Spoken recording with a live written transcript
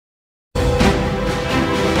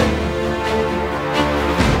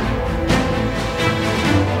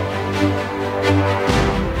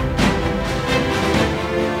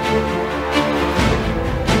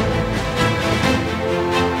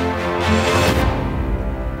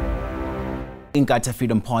Inkatha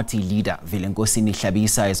Freedom Party leader Velenkosini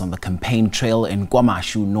Hlabisa is on the campaign trail in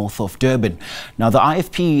KwaMashu, north of Durban. Now, the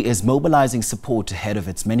IFP is mobilizing support ahead of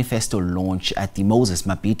its manifesto launch at the Moses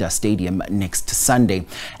Mabhida Stadium next Sunday.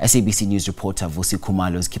 SABC News reporter Vusi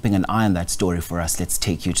Khumalo is keeping an eye on that story for us. Let's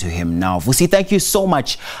take you to him now. Vusi, thank you so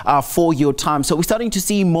much for your time. So we're starting to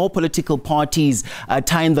see more political parties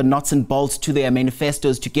tying the knots and bolts to their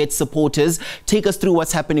manifestos to get supporters. Take us through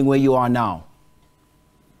what's happening where you are now.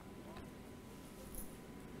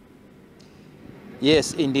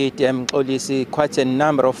 Yes, indeed, quite a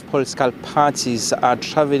number of political parties are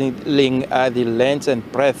traveling the length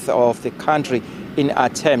and breadth of the country in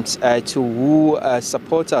attempts to woo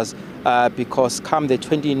supporters because come the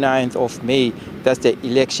 29th of May, that's the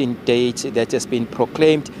election date that has been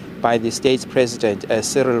proclaimed by the state president,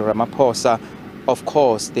 Cyril Ramaphosa. Of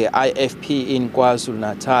course, the IFP in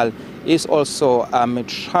KwaZulu-Natal is also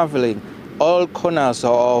traveling all corners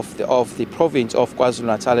of the province of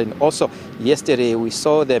KwaZulu-Natal, and also yesterday we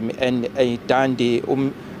saw them in Dandi,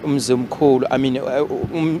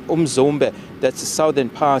 Umzombe, that's the southern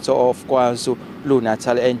part of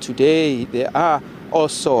KwaZulu-Natal, and today they are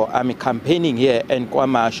also campaigning here in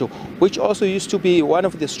KwaMashu, which also used to be one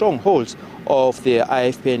of the strongholds of the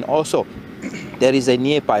IFP, and also there is a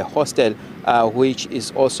nearby hostel which is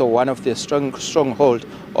also one of the stronghold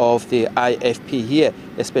of the IFP here,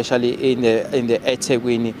 especially in the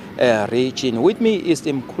eThekwini region. With me is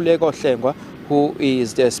the Mkhuleko Hlengwa, who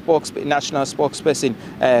is the national spokesperson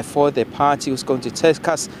for the party, who's going to take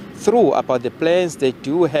us through about the plans they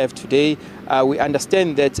do have today. We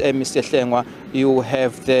understand that, Mr. Hlengwa, you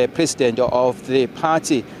have the president of the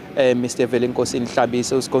party, Mr. Velenkosini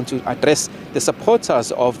Hlabisa, who's going to address the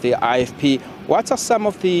supporters of the IFP. What are some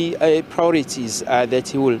of the priorities that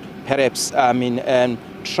he will perhaps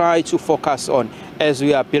try to focus on as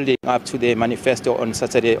we are building up to the manifesto on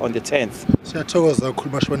Saturday, on the 10th?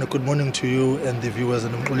 Good morning to you and the viewers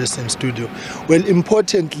in the mobilising studio. Well,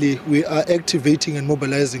 importantly, we are activating and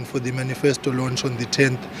mobilizing for the manifesto launch on the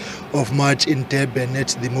 10th of March in Durban at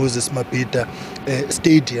the Moses Mabhida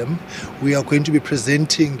Stadium. We are going to be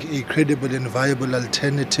presenting a credible and viable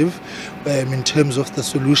alternative in terms of the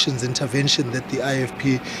solutions intervention that the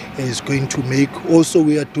IFP is going to make. Also,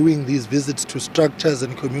 we are doing these visits to structures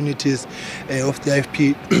and communities of the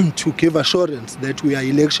IFP to give assurance that we are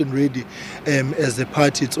election ready as a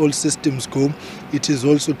party. It's all systems go. It is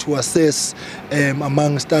also to assess,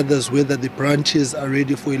 amongst others, whether the branches are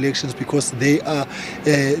ready for elections, because they are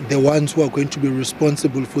the ones who are going to be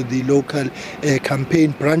responsible for the local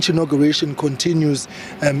campaign. Branch inauguration continues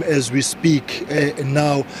as we speak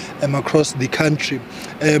now across the country.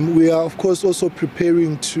 We are, of course, also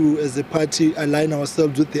preparing to, as a party, align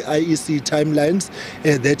ourselves with the IEC timelines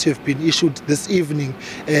that have been issued this evening.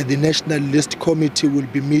 The National List Committee will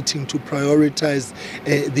be meeting to prioritize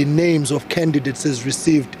the names of candidates as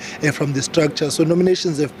received from the structure. So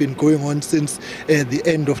nominations have been going on since the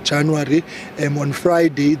end of January. On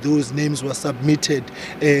Friday, those names were submitted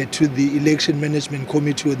to the Election Management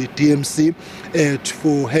Committee, or the DMC,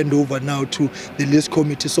 for handover now to the List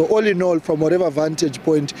Committee. So all in all, from whatever vantage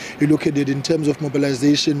point you look at it, in terms of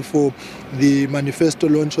mobilization for the manifesto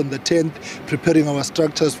launch on the 10th, preparing our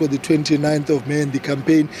structures for the 29th of May in the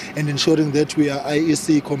campaign, and ensuring that we are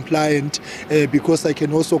IEC compliant, because I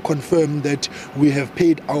can also confirm that we have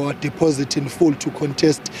paid our deposit in full to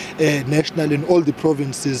contest national in all the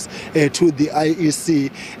provinces to the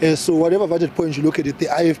IEC. So whatever vantage point you look at it, the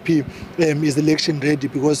IFP is election ready,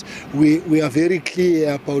 because we are very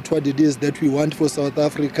clear about what it is that we want for South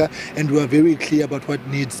Africa, and we are very clear about what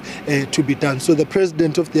needs to be done. So the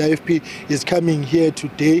president of the IFP is coming here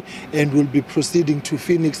today and will be proceeding to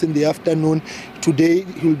Phoenix in the afternoon. Today,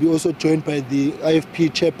 he will be also joined by the IFP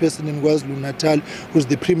chairperson in KwaZulu-Natal, who's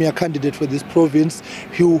the premier candidate for this province,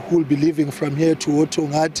 who will be leaving from here to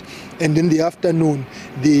Otonghat. And in the afternoon,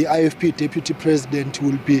 the IFP deputy president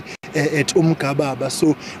will be at Umgababa.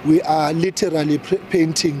 So we are literally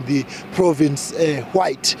painting the province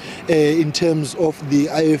white in terms of the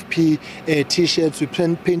IFP t-shirts.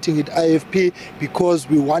 We're painting it IFP because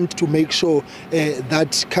we want to make sure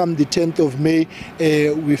that come the 10th of May,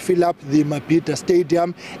 we fill up the Mabhida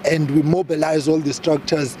Stadium and we mobilize all the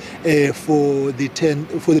structures for the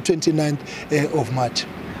 29th of March.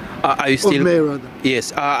 Are you still? Of May, rather.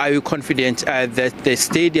 Yes. Are you confident that the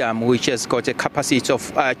stadium, which has got a capacity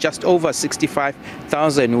of just over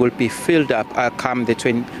 65,000, will be filled up come the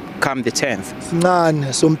come the 10th?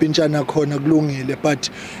 But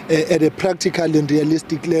at a practical and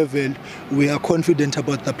realistic level, we are confident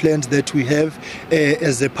about the plans that we have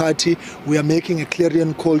as a party. We are making a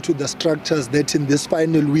clarion call to the structures that in this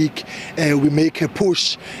final week we make a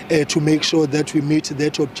push to make sure that we meet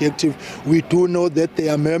that objective. We do know that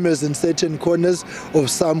there are murmurs in certain corners of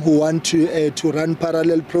some who want to run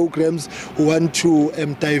parallel programs, who want to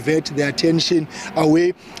divert their attention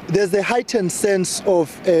away. There's a heightened sense of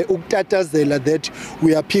uktatazela that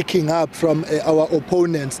we are picking up from our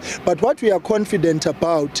opponents. But what we are confident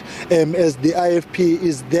about as the IFP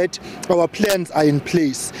is that our plans are in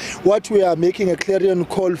place. What we are making a clarion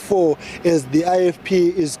call for as the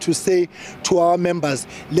IFP is to say to our members,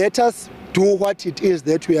 let us do what it is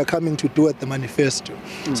that we are coming to do at the manifesto.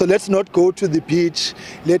 So let's not go to the beach.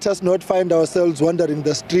 Let us not find ourselves wandering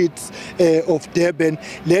the streets of Durban.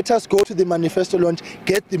 Let us go to the manifesto launch,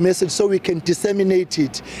 get the message so we can disseminate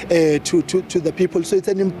it to the people. So it's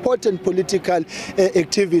an important political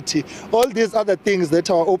activity. All these other things that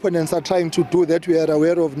our opponents are trying to do that we are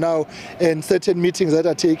aware of now, and certain meetings that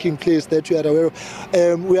are taking place that we are aware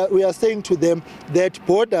of, we are saying to them that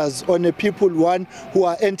borders on a people, one, who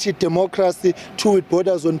are anti-democracy, two, it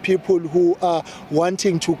borders on people who are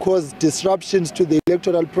wanting to cause disruptions to the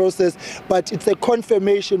electoral process, but it's a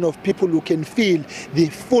confirmation of people who can feel the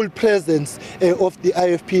full presence of the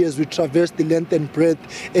IFP as we traverse the length and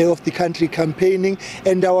breadth of the country campaigning,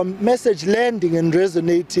 and our message landing and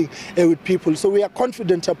resonating with people. So we are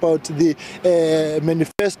confident about the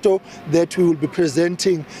manifesto that we will be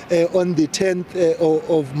presenting on the 10th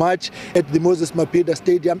of March at the Moses Mabhida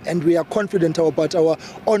Stadium, and we are confident about our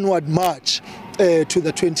onward march to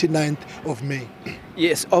the 29th of May.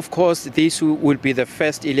 Yes, of course, this will be the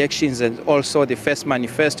first elections and also the first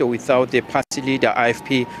manifesto without the party leader,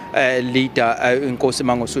 IFP leader,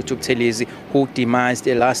 Inkatha Freedom Party, who demised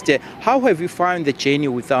last year. How have you found the journey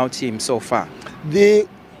without him so far? The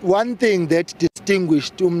one thing that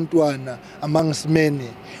distinguished Umntwana amongst many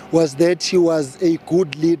was that he was a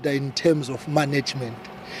good leader in terms of management.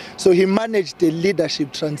 So he managed a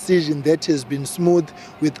leadership transition that has been smooth,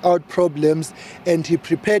 without problems, and he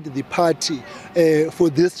prepared the party for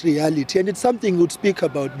this reality. And it's something he would speak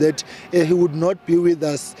about, that he would not be with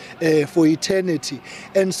us for eternity.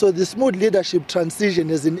 And so the smooth leadership transition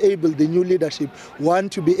has enabled the new leadership, one,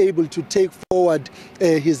 to be able to take forward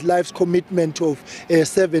his life's commitment of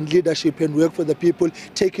servant leadership and work for the people,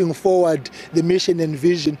 taking forward the mission and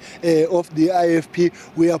vision of the IFP.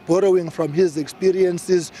 We are borrowing from his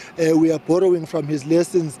experiences. We are borrowing from his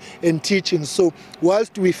lessons and teachings. So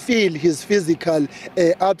whilst we feel his physical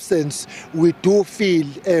absence, we do feel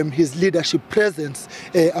his leadership presence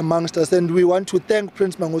amongst us. And we want to thank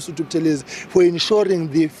Prince Mangosuthu Buthelezi for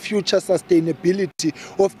ensuring the future sustainability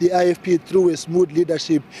of the IFP through a smooth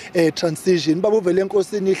leadership transition. Babu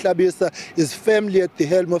Velenkosini Hlabisa is firmly at the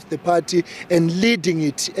helm of the party and leading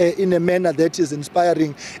it in a manner that is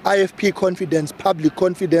inspiring IFP confidence, public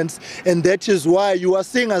confidence, and that is why you are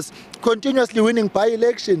seeing us continuously winning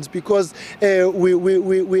by-elections, because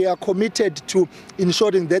we are committed to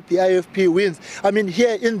ensuring that the IFP wins. I mean,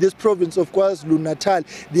 here in this province of KwaZulu-Natal,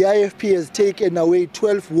 the IFP has taken away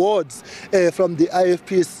 12 wards from the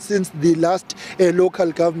IFP since the last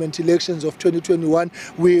local government elections of 2021.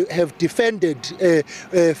 We have defended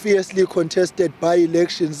fiercely contested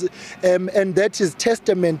by-elections, and that is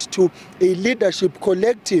testament to a leadership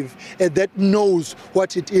collective that knows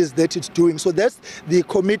what it is that it's doing. So that's the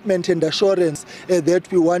commitment and assurance that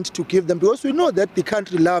we want to give them, because we know that the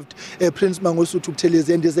country loved Prince Mangosuthu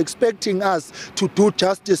Buthelezi and is expecting us to do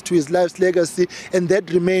justice to his life's legacy, and that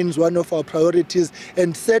remains one of our priorities.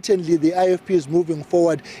 And certainly the IFP is moving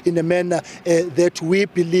forward in a manner that we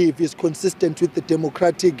believe is consistent with the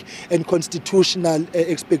democratic and constitutional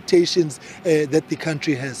expectations that the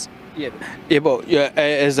country has. Yeah,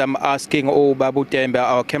 as I'm asking Babu Tembe,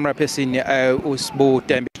 our camera person, Usbu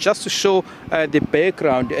Tembe, just to show the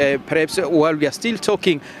background, perhaps while we are still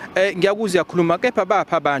talking, no,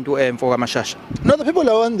 the people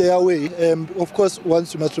are on their way. Of course,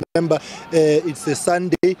 once you must remember, it's a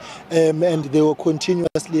Sunday, and they were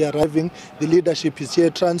continuously arriving. The leadership is here,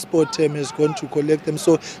 transport has gone to collect them.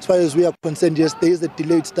 So as far as we are concerned, yes, there is a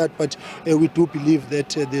delayed start, but we do believe that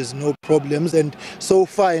there's no problems. And so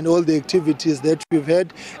far in all the activities that we've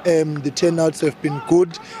had, the turnouts have been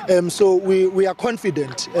good. So we are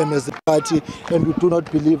confident as a party, and we do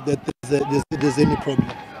not believe that there's any problem.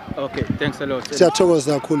 Okay, thanks a lot.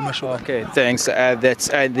 Okay, thanks. That's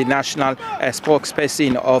the national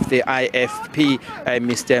spokesperson of the IFP,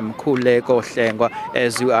 Mr. Mkhuleko Hlengwa.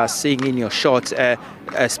 As you are seeing in your shot,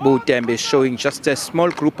 Tembe is showing just a small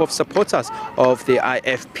group of supporters of the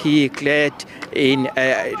IFP clad in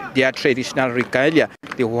their traditional regalia,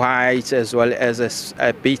 the white as well as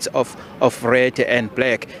a bit of red and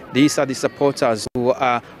black. These are the supporters who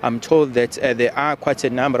are, I'm told that there are quite a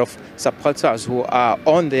number of supporters who are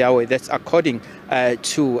on their way. That's according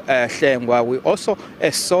to Hlengwa. We also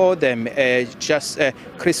saw them just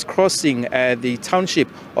crisscrossing the township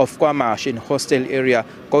of KwaMashu in hostel area,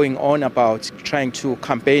 going on about trying to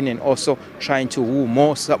campaign and also trying to woo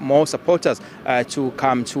more supporters to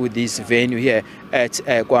come to this venue here at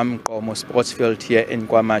KwaMashu Sports Field here in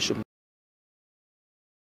KwaMashu.